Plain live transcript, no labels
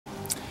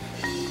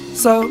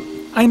So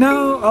I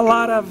know a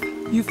lot of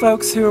you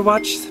folks who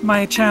watch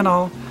my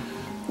channel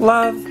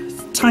love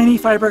tiny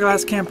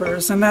fiberglass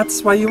campers, and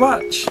that's why you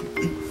watch.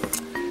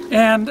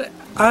 And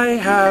I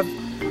have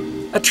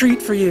a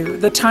treat for you,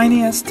 the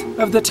tiniest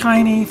of the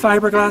tiny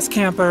fiberglass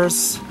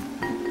campers.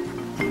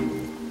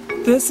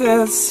 This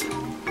is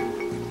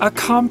a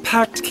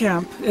Kompact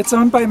Kamp. It's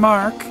owned by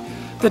Mark,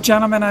 the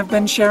gentleman I've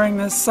been sharing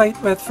this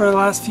site with for the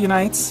last few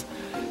nights.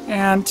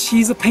 And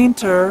he's a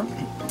painter,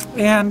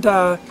 and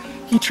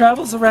he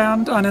travels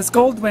around on his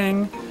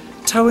Goldwing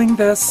towing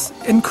this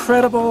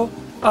incredible,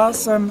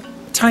 awesome,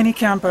 tiny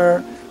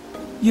camper.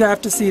 You have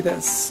to see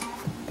this.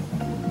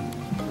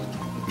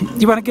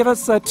 You want to give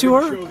us a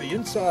tour? Show the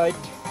inside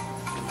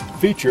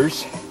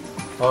features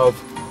of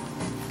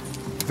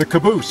the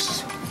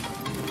caboose,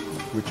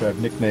 which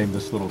I've nicknamed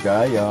this little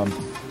guy.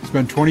 It's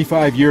been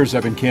 25 years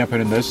I've been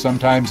camping in this,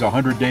 sometimes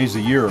 100 days a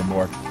year or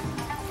more.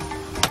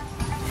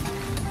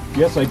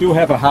 Yes, I do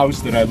have a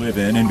house that I live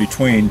in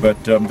between, but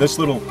this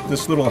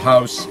little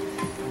house,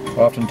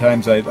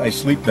 oftentimes I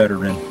sleep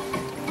better in.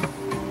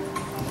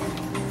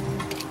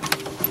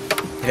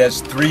 It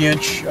has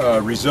 3-inch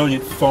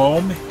resilient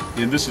foam,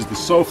 and this is the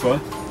sofa.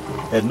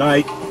 At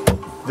night,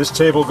 this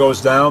table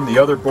goes down, the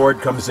other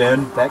board comes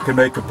in. That can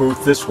make a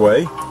booth this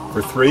way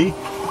for 3.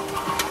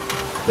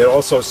 It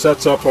also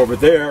sets up over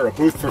there a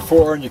booth for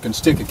 4, and you can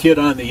stick a kid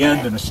on the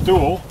end and a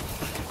stool.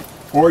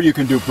 Or you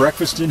can do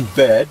breakfast in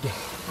bed,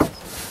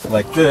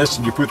 like this,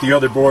 and you put the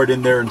other board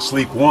in there and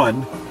sleep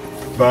 1.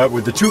 But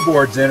with the 2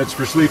 boards in, it's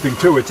for sleeping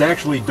 2. It's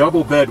actually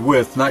double bed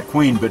width, not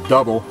queen, but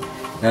double.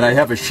 And I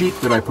have a sheet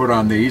that I put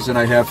on these, and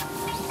I have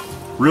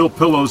real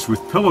pillows with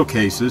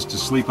pillowcases to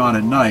sleep on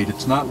at night.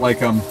 It's not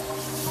like I'm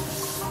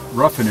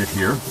roughing it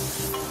here.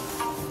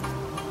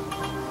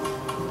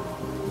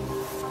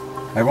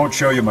 I won't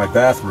show you my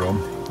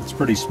bathroom. It's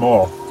pretty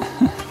small.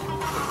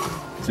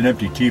 It's an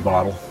empty tea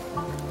bottle.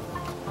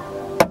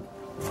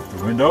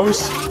 The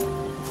windows,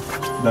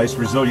 nice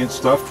resilient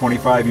stuff,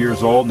 25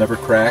 years old, never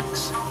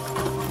cracks.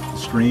 The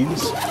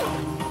screens.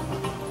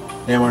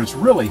 And when it's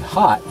really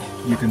hot,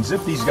 you can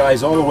zip these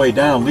guys all the way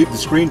down, leave the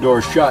screen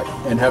door shut,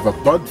 and have a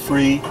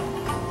bug-free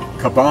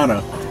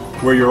cabana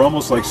where you're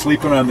almost like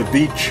sleeping on the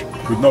beach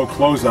with no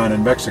clothes on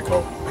in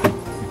Mexico,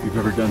 if you've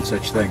ever done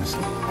such things.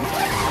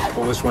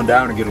 Pull this one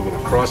down and get a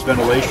little cross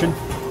ventilation.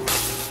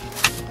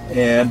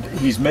 And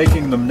he's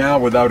making them now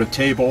without a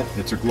table.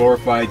 It's a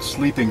glorified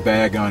sleeping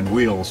bag on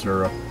wheels,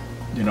 or a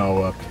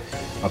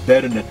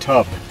bed in a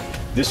tub.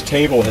 This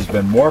table has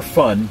been more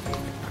fun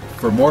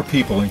for more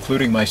people,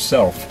 including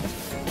myself.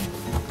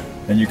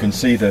 And you can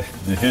see the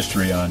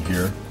history on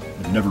here.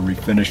 I've never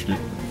refinished it.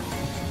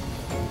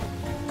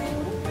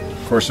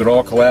 Of course, it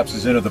all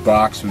collapses into the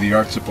box with the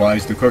art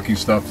supplies, the cooking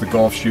stuff, the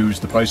golf shoes,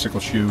 the bicycle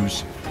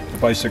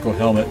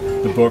helmet,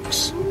 the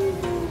books.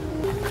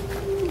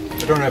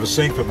 I don't have a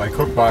sink, but my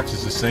cook box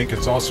is a sink.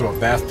 It's also a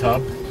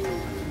bathtub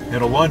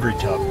and a laundry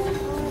tub.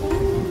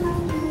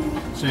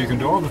 So you can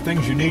do all the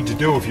things you need to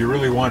do if you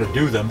really want to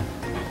do them.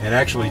 And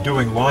actually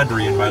doing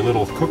laundry in my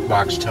little cook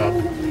box tub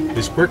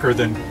is quicker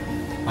than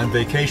on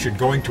vacation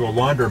going to a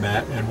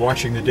laundromat and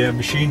watching the damn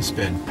machine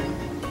spin.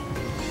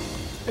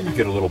 And you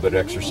get a little bit of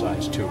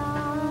exercise too.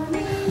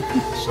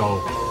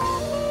 So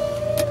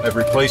I've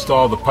replaced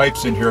all the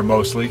pipes in here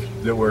mostly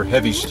that were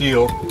heavy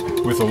steel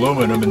with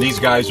aluminum, and these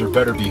guys are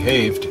better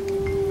behaved.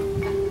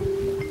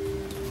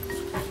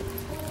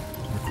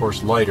 Of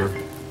course, lighter.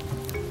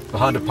 The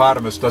Honda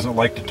doesn't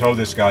like to tow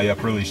this guy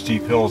up really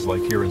steep hills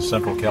like here in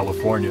Central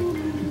California.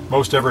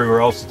 Most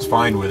everywhere else it's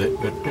fine with it,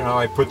 but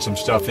I put some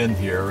stuff in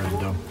here,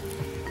 and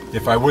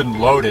if I wouldn't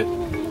load it,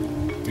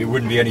 it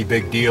wouldn't be any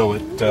big deal.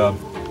 It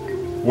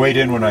weighed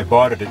in when I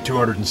bought it at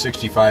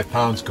 265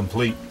 pounds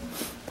complete.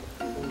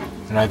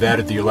 And I've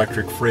added the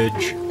electric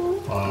fridge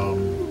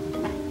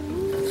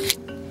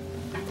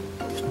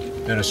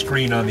and a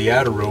screen on the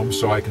attic room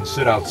so I can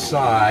sit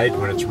outside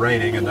when it's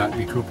raining and not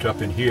be cooped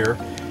up in here,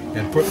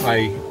 and put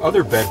my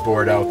other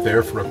bedboard out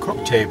there for a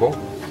cook table.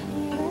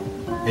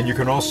 And you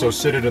can also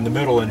sit it in the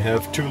middle and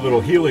have 2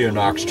 little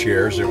Helionox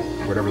chairs, or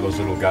whatever those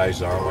little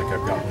guys are, like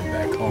I've got one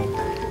back home.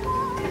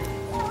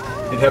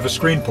 And have a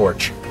screen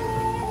porch.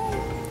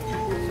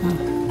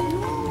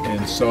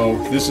 And so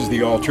this is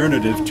the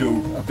alternative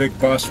to a big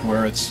bus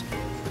where it's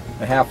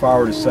a half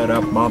hour to set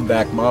up, mom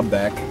back, mom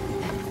back.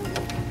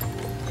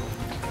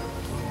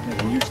 It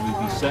can usually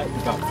be set in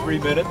about 3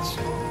 minutes.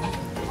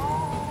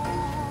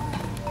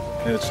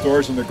 And it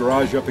stores in the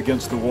garage up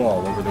against the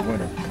wall over the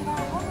winter.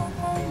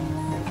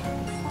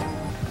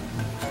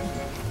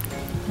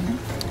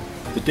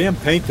 The damn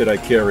paint that I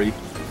carry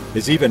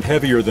is even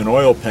heavier than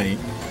oil paint,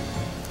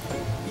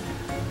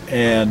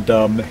 and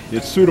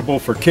it's suitable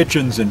for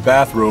kitchens and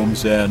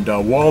bathrooms and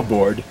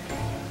wallboard,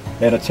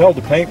 and it's held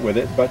to paint with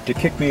it, but to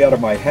kick me out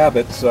of my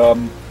habits,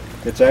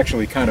 it's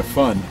actually kind of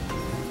fun.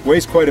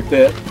 Weighs quite a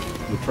bit.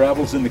 It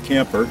travels in the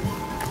camper.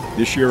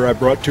 This year I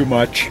brought too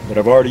much, but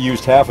I've already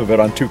used half of it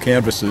on 2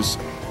 canvases.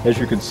 As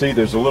you can see,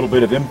 there's a little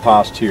bit of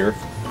impost here.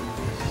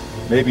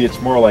 Maybe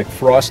it's more like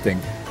frosting.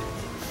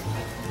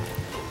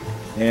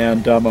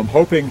 And I'm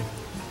hoping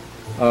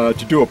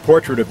to do a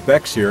portrait of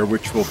Bex here,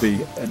 which will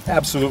be an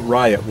absolute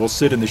riot. We'll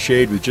sit in the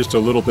shade with just a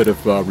little bit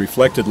of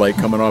reflected light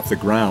coming off the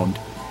ground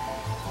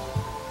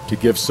to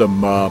give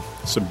some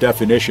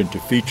definition to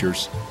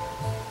features.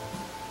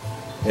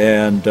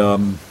 And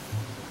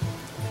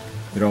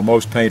you know,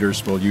 most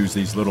painters will use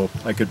these little,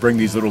 I could bring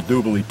these little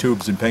doobly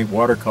tubes and paint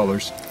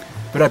watercolors,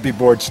 but I'd be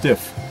bored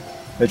stiff.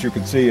 As you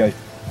can see, I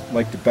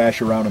like to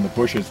bash around in the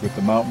bushes with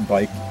the mountain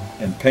bike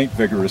and paint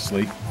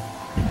vigorously.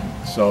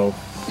 So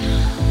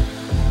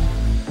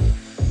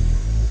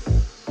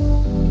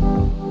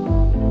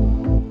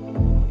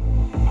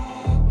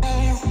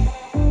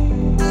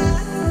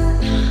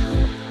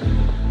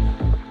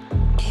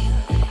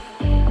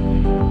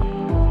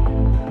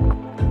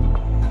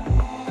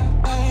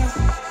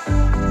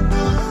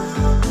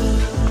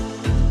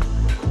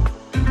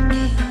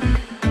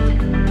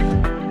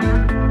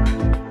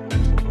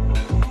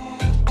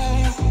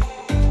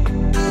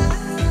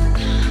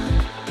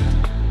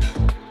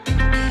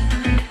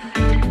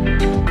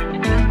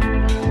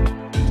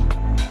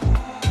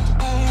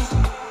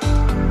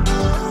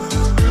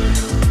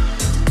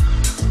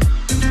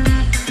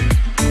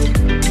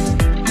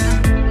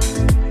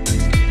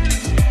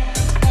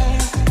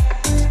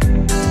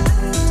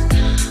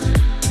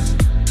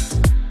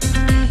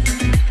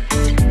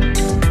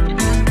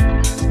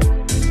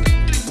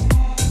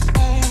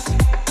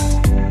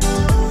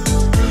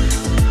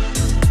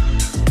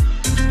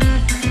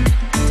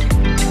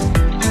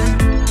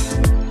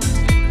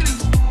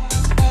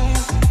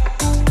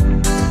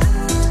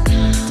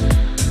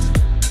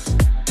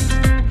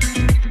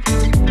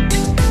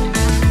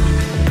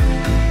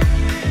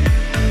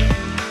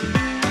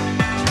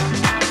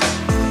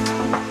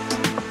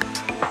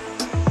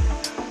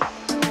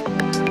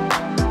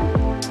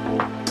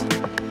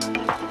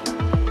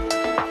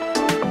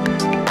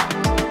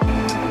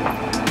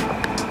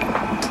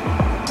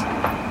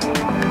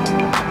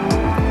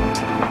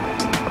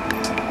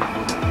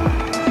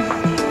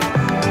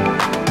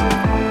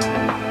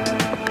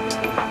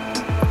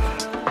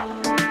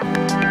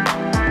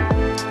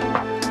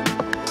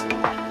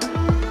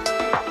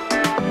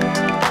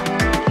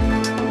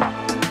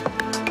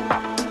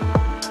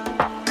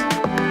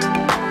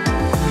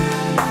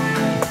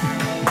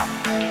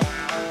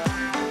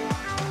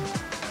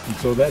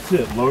so that's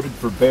it, loaded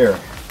for bear.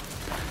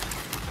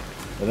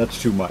 Well,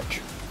 that's too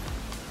much.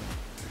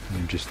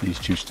 And just these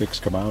two sticks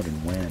come out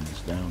and wham,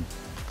 it's down.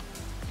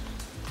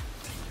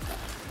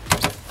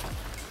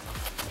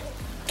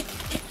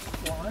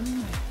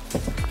 One.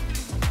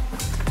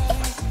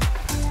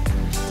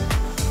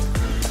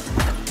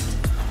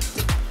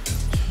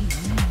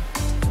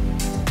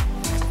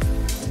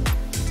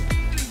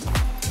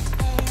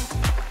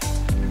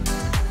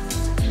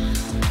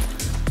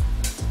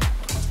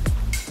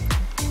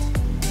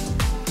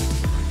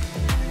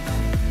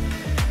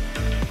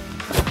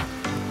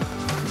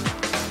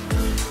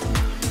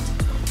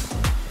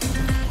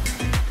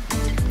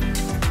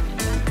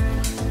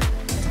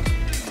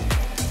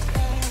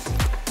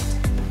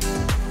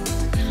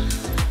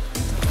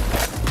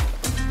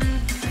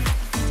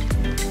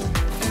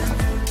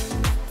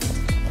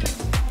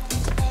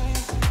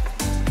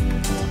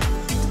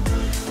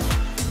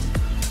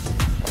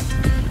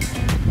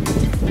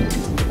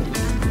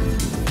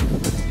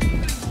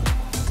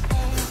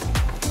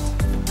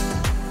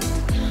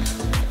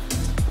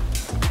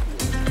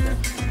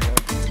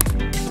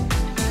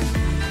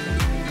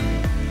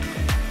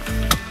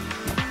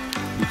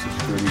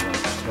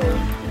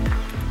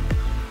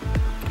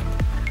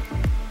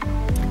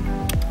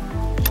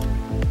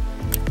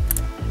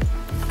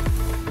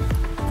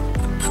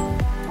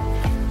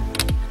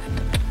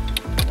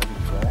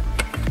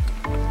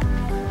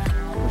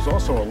 There's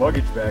also a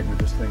luggage bag with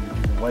this thing that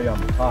you can lay on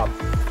the top.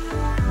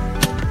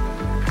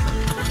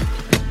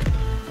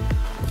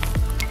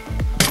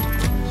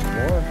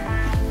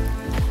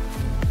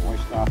 Why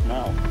stop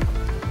now?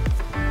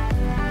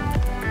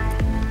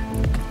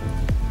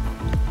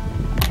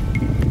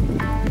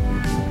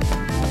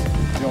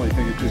 The only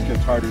thing, it just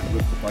gets harder to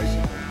lift the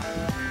bicycle.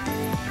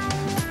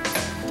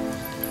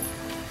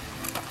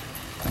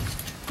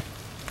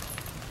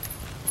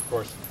 Of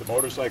course, the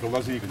motorcycle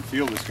doesn't even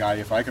feel this guy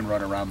if I can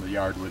run around the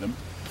yard with him,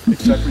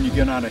 except when you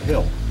get on a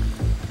hill.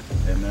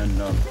 And then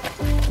for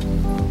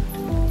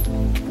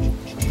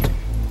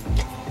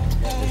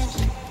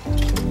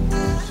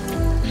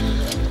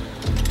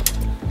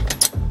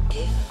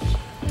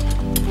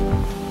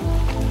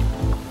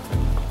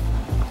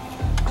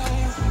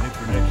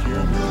next year,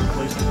 I'm going to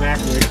replace the back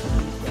weight for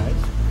these guys.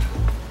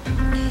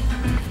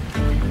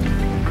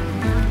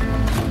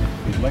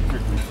 The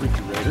electric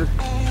refrigerator.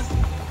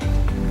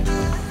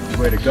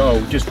 Way to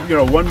go. Just, you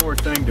know, one more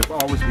thing to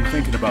always be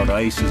thinking about: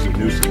 ice is a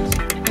nuisance.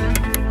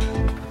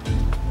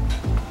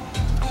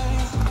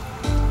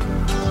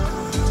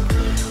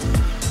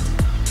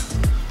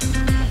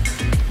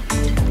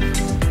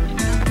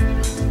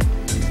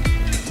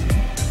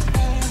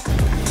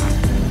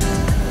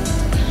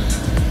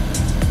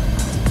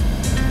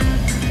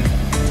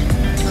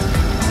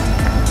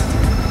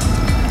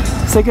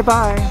 Say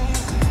goodbye.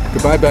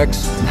 Goodbye,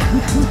 Bex.